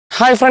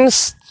Hi friends,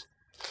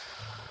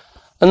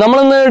 നമ്മൾ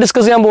ഇന്ന്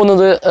discuss ചെയ്യാൻ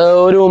പോകുന്നത്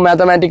ഒരു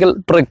മാത്തമാറ്റിക്കൽ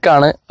ട്രിക്ക്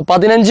ആണ്.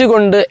 15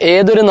 കൊണ്ട്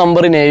ഏതൊരു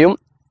നമ്പറിനെയും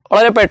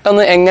വളരെ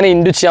പെട്ടെന്ന് എങ്ങനെ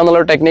ഇൻഡു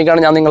ചെയ്യാന്നുള്ള ടെക്നിക്കാണ്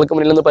ഞാൻ നിങ്ങൾക്ക്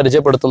മുന്നിൽ നിന്ന്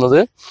പരിചയപ്പെടുത്തുന്നത്.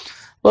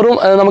 വെറും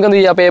നമുക്ക് എന്ത്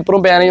ചെയ്യാം,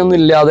 പേപ്പറും പേനയും ഒന്നും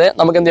ഇല്ലാതെ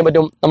നമുക്ക് എന്ത് ചെയ്യാൻ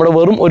പറ്റും, നമ്മുടെ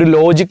വെറും ഒരു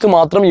ലോജിക്ക്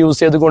മാത്രം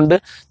യൂസ് ചെയ്തുകൊണ്ട്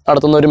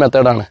നടത്തുന്ന ഒരു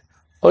മെത്തേഡാണ്.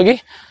 Okay,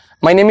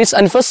 my name is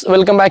Anfas.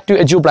 Welcome back to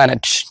എജു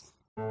planet.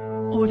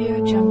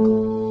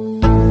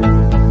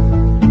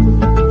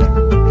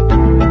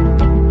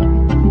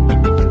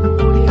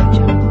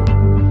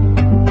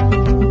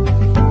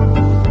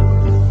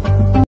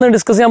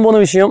 Discuss ചെയ്യാൻ പോകുന്ന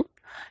വിഷയം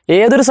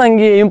ഏതൊരു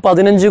സംഖ്യയെയും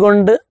 15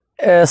 കൊണ്ട്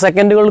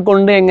സെക്കൻഡുകൾ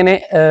കൊണ്ട് എങ്ങനെ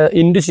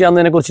ഇൻഡു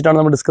ചെയ്യാവുന്നതിനെ കുറിച്ചിട്ടാണ്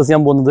നമ്മൾ ഡിസ്കസ്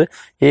ചെയ്യാൻ പോകുന്നത്.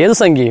 ഏത്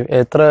സംഖ്യയും,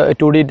 എത്ര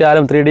 2D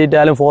ഇട്ടാലും 3D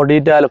ഇട്ടാലും 4D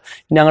ഇട്ടാലും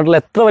ഇനി അങ്ങോട്ടുള്ള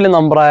എത്ര വലിയ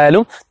നമ്പർ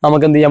ആയാലും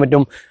നമുക്ക് എന്ത് ചെയ്യാൻ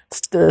പറ്റും,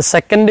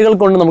 സെക്കൻഡുകൾ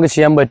കൊണ്ട് നമുക്ക്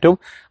ചെയ്യാൻ പറ്റും.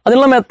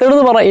 അതിനുള്ള മെത്തേഡ്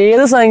എന്ന് പറഞ്ഞാൽ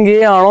ഏത്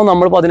സംഖ്യയാണോ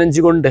നമ്മൾ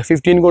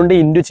 15 കൊണ്ട്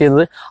ഇൻഡു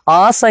ചെയ്തത്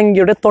ആ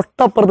സംഖ്യയുടെ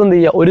തൊട്ടപ്പുറത്ത് എന്ത്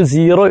ചെയ്യുക, ഒരു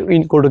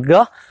 0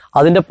 കൊടുക്കുക,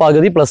 അതിൻ്റെ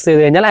പകുതി പ്ലസ്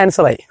ചെയ്ത് കഴിഞ്ഞാൽ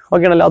ആൻസർ ആയി.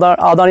 ഓക്കെ ആണല്ലോ,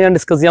 അതാണ് ഞാൻ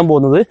ഡിസ്കസ് ചെയ്യാൻ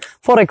പോകുന്നത്.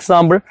 ഫോർ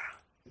എക്സാമ്പിൾ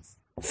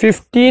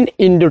 15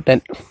 ×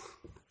 10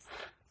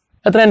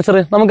 എത്ര ആൻസർ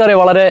നമുക്കറിയാം,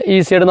 വളരെ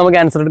ഈസി ആയിട്ട് നമുക്ക്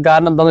ആൻസർ കിട്ടും.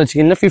 കാരണം എന്താണെന്ന് വെച്ച്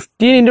കഴിഞ്ഞാൽ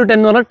 15 × 10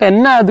 എന്ന് പറഞ്ഞാൽ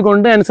 10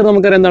 ആയതുകൊണ്ട് ആൻസർ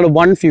നമുക്കറിയാം എന്താണ്,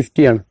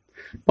 150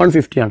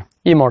 ആണ്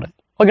ഈ മോഡൽ.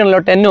 ഓക്കെ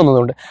ആണല്ലോ, 10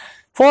 വന്നതുകൊണ്ട്.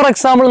 ഫോർ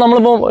എക്സാമ്പിൾ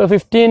നമ്മളിപ്പോൾ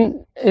 15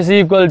 =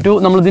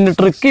 നമ്മൾ ഇതിൻ്റെ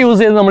ട്രിക്ക് യൂസ്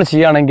ചെയ്ത് നമ്മൾ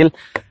ചെയ്യുകയാണെങ്കിൽ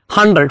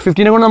 100,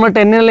 15 കൊണ്ട് നമ്മൾ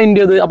 10 ഇൻഡു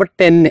ചെയ്ത്, അപ്പോൾ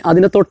 10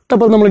 അതിൻ്റെ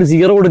തൊട്ടപ്പുറത്ത് നമ്മൾ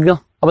 0 കൊടുക്കുക,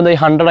 അപ്പോൾ എന്തായി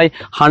 100 ആയി.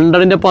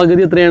 100ന്റെ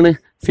പകുതി എത്രയാണ്,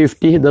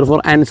 50.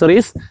 Therefore answer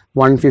is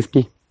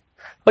 150.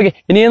 ഓക്കെ,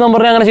 ഇനി ഈ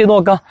നമ്പറിനെ അങ്ങനെ ചെയ്ത്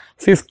നോക്കാം.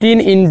 15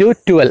 ×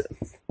 12,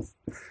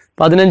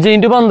 15 ×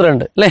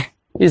 12 അല്ലേ,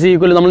 ഈസ്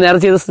ഈക്വൽ. നമ്മൾ നേരെ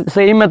ചെയ്ത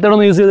സെയിം മെത്തേഡ്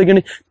ഒന്ന് യൂസ്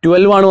ചെയ്തൊക്കെയാണ്.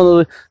 12 ആണ്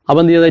വന്നത്.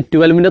 അപ്പോൾ എന്ത് ചെയ്തത്,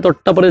 12ന്റെ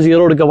തൊട്ടപ്പുറം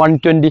 0 കൊടുക്കുക,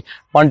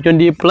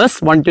 120 പ്ലസ്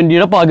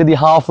 120യുടെ പകുതി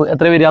ഹാഫ്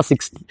എത്ര വരിക,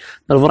 60.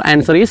 Therefore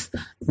answer is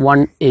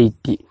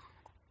 180.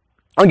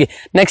 Okay,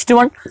 next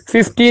one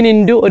 15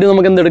 × ഒരു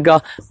നമുക്ക് എന്തെടുക്കുക,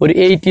 ഒരു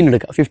 18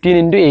 എടുക്കുക.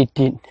 15 ×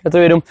 18 എത്ര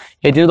വരും,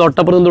 18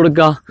 തൊട്ടപ്പുറത്ത് എന്ത്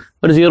കൊടുക്കുക,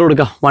 ഒരു 0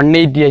 കൊടുക്കുക,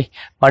 180 ആയി.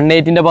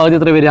 180ന്റെ പകുതി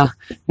എത്ര വരിക,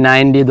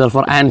 90.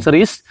 Therefore answer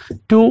is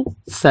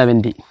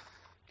 270.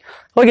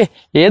 ഓക്കെ,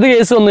 ഏത്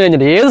കേസ് വന്നു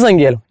കഴിഞ്ഞിട്ട് ഏത്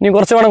സംഖ്യയാലും ഇനി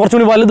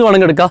കുറച്ചുകൂടി വലുത്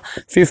വേണമെങ്കിൽ എടുക്കുക.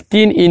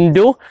 15 ×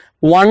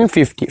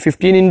 150,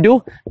 15 ×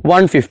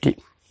 150.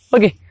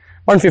 ഓക്കെ,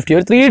 150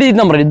 ഒരു 3 ഡിജിറ്റ്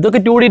നമ്പർ. ഇതൊക്കെ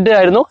 2 ഡിജിറ്റ്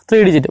ആയിരുന്നു,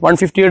 3 ഡിജിറ്റ്.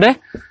 150യുടെ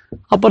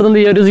അപ്പുറത്ത് എന്ത്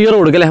ചെയ്യുക, ഒരു 0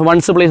 കൊടുക്കുക അല്ലേ,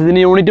 വൺസ് പ്ലേസ്,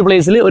 ഇതിന് യൂണിറ്റ്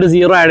പ്ലേസിൽ ഒരു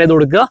 0 ആഡ് ചെയ്ത്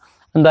കൊടുക്കുക.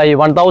 എന്തായി,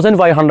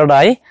 1500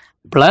 ആയി.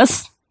 പ്ലസ്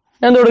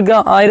എന്ത് കൊടുക്കുക,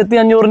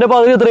 1500ന്റെ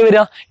പകുതി എത്ര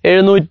വരിക,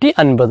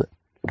 750.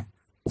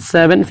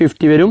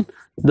 750 വരും.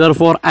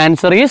 Therefore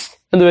ആൻസർ ഈസ്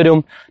എന്ത് വരും,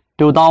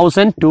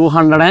 2250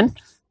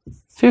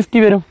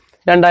 വരും,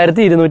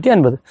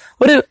 2250.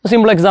 ഒരു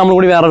സിമ്പിൾ എക്സാമ്പിൾ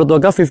കൂടി വേറെ എടുത്ത്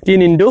നോക്കാം.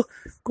 15 ×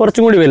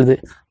 കുറച്ചും കൂടി വലുത്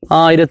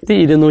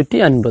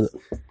 1250.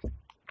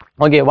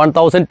 ഓക്കെ,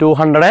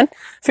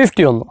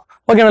 1250 വന്നു.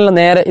 ഓക്കെ ആണല്ലോ,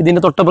 നേരെ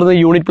ഇതിൻ്റെ തൊട്ടപ്പുറത്ത്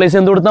യൂണിറ്റ് പ്ലേസ്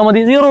എന്ത് കൊടുത്താൽ മതി,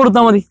 0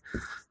 കൊടുത്താൽ മതി.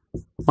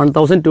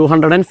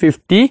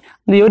 1250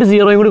 ഒരു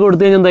 0 കൂടി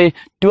കൊടുത്തു കഴിഞ്ഞാൽ എന്തായി,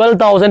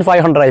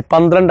 12500 ആയി,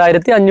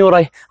 12500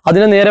 ആയി.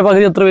 അതിന് നേരെ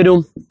പകുതി എത്ര വരും,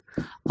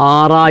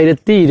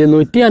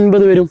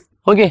 6250 വരും.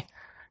 ഓക്കെ,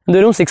 എന്ത്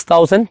വരും,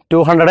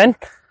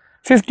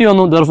 6250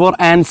 വന്നു. Therefore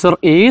answer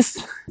is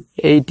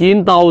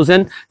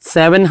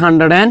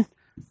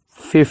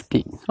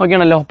 18750. ഓക്കെ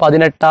ആണല്ലോ,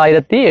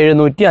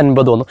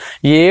 18750 വന്നു.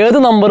 ഏത്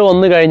നമ്പർ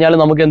വന്നു കഴിഞ്ഞാലും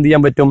നമുക്ക് എന്ത്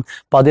ചെയ്യാൻ പറ്റും,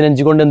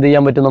 15 കൊണ്ട് എന്ത്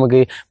ചെയ്യാൻ പറ്റും, നമുക്ക്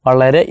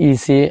വളരെ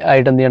ഈസി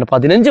ആയിട്ട് എന്ത് ചെയ്യണം,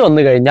 15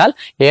 വന്നു കഴിഞ്ഞാൽ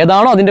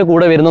ഏതാണോ അതിൻ്റെ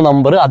കൂടെ വരുന്ന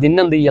നമ്പർ അതിന്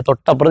എന്ത് ചെയ്യുക,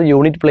 തൊട്ടപ്പുറത്ത്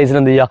യൂണിറ്റ് പ്ലേസിൽ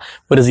എന്ത് ചെയ്യുക,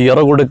 ഒരു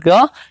 0 കൊടുക്കുക,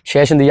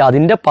 ശേഷം എന്ത് ചെയ്യുക,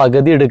 അതിൻ്റെ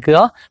പകുതി എടുക്കുക,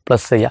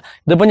 പ്ലസ് ചെയ്യുക.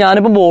 ഇതിപ്പോൾ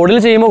ഞാനിപ്പോൾ ബോർഡിൽ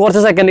ചെയ്യുമ്പോൾ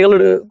കുറച്ച്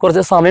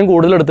സമയം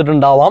കൂടുതൽ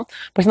എടുത്തിട്ടുണ്ടാവാം,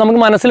 പക്ഷെ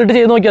നമുക്ക് മനസ്സിലിട്ട്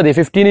ചെയ്ത് നോക്കിയാൽ മതി.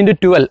 15 ×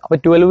 12, അപ്പോൾ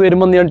 12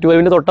 വരുമ്പോൾ എന്ത് ചെയ്യണം,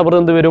 12ന്റെ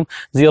തൊട്ടപ്പുറത്ത് എന്ത് വരും,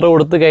 0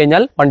 കൊടുത്തു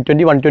കഴിഞ്ഞാൽ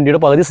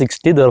 120യുടെ പകുതി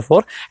 60. Therefore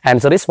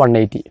answer is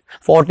 180.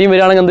 14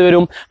 വരികയാണെങ്കിൽ എന്ത്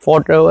വരും,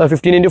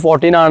 15 ×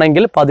 14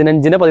 ആണെങ്കിൽ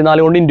 15നെ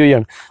 14 കൊണ്ട് ഇൻഡു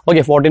ചെയ്യാണ്.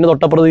 ഓക്കെ, 14ന്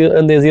തൊട്ടപ്പുറത്ത്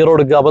എന്ത് 0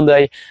 കൊടുക്കുക, അപ്പോൾ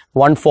എന്തായി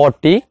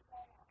 140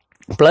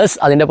 പ്ലസ്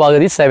അതിൻ്റെ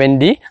പകുതി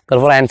 70.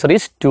 Therefore answer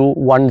is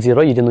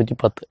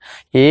 210.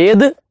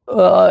 ഏത്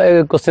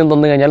ക്വസ്റ്റ്യൻ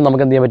തന്നു കഴിഞ്ഞാൽ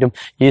നമുക്ക് എന്ത് ചെയ്യാൻ പറ്റും,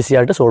 ഈസി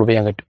ആയിട്ട് സോൾവ്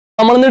ചെയ്യാൻ പറ്റും.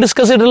 നമ്മളിന്ന്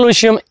ഡിസ്കസ് ചെയ്തിട്ടുള്ള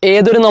വിഷയം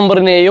ഏതൊരു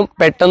നമ്പറിനെയും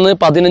പെട്ടെന്ന്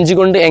 15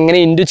 കൊണ്ട് എങ്ങനെ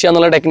ഇൻഡു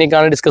ചെയ്യാന്നുള്ള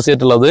ടെക്നിക്കാണ് ഡിസ്കസ്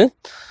ചെയ്തിട്ടുള്ളത്.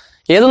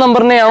 ഏത്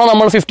നമ്പറിനെയാണോ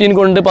നമ്മൾ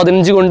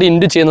 15 കൊണ്ട്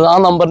ഇൻഡു ചെയ്യുന്നത് ആ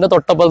നമ്പറിന്റെ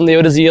തൊട്ടപ്പുറത്ത്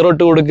ഒരു 0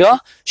 ഇട്ട് കൊടുക്കുക,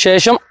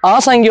 ശേഷം ആ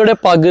സംഖ്യയുടെ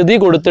പകുതി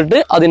കൊടുത്തിട്ട്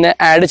അതിനെ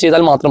ആഡ്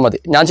ചെയ്താൽ മാത്രം മതി.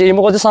 ഞാൻ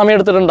ചെയ്യുമ്പോൾ കുറച്ച് സമയം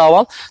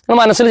എടുത്തിട്ടുണ്ടാവാം, നിങ്ങൾ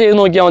മനസ്സിൽ ചെയ്ത്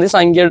നോക്കിയാൽ മതി.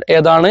 സംഖ്യ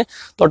ഏതാണ്,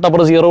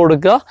 തൊട്ടപ്പുറത്ത് 0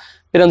 കൊടുക്കുക,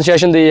 പിന്നെ അതിന്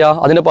ശേഷം എന്ത്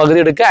ചെയ്യുക, അതിൻ്റെ പകുതി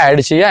എടുക്കുക,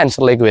 ആഡ് ചെയ്യുക,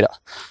 ആൻസറിലേക്ക് വരിക.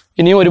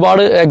 ഇനിയും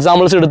ഒരുപാട്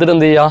എക്സാമ്പിൾസ് എടുത്തിട്ട്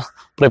എന്ത് ചെയ്യുക,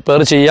 പ്രിപ്പയർ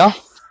ചെയ്യുക.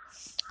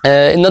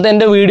 ഇന്നത്തെ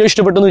എൻ്റെ വീഡിയോ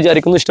ഇഷ്ടപ്പെട്ടെന്ന്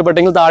വിചാരിക്കുന്നു.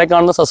 ഇഷ്ടപ്പെട്ടെങ്കിൽ താഴെ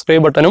കാണുന്ന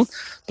സബ്സ്ക്രൈബ് ബട്ടണും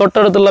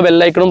തൊട്ടടുത്തുള്ള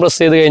ബെല്ലൈക്കണും പ്രസ്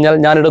ചെയ്ത് കഴിഞ്ഞാൽ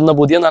ഞാനിടുന്ന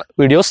പുതിയ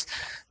വീഡിയോസ്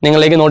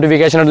നിങ്ങളിലേക്ക്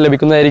നോട്ടിഫിക്കേഷനായിട്ട്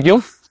ലഭിക്കുന്നതായിരിക്കും.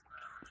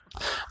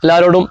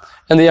 എല്ലാവരോടും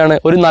എന്ത് ചെയ്യാണ്,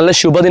 ഒരു നല്ല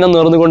ശുഭദിനം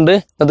നേർന്നുകൊണ്ട്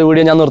ഇന്നത്തെ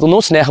വീഡിയോ ഞാൻ നിർത്തുന്നു.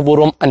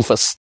 സ്നേഹപൂർവ്വം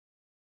അൻഫസ്.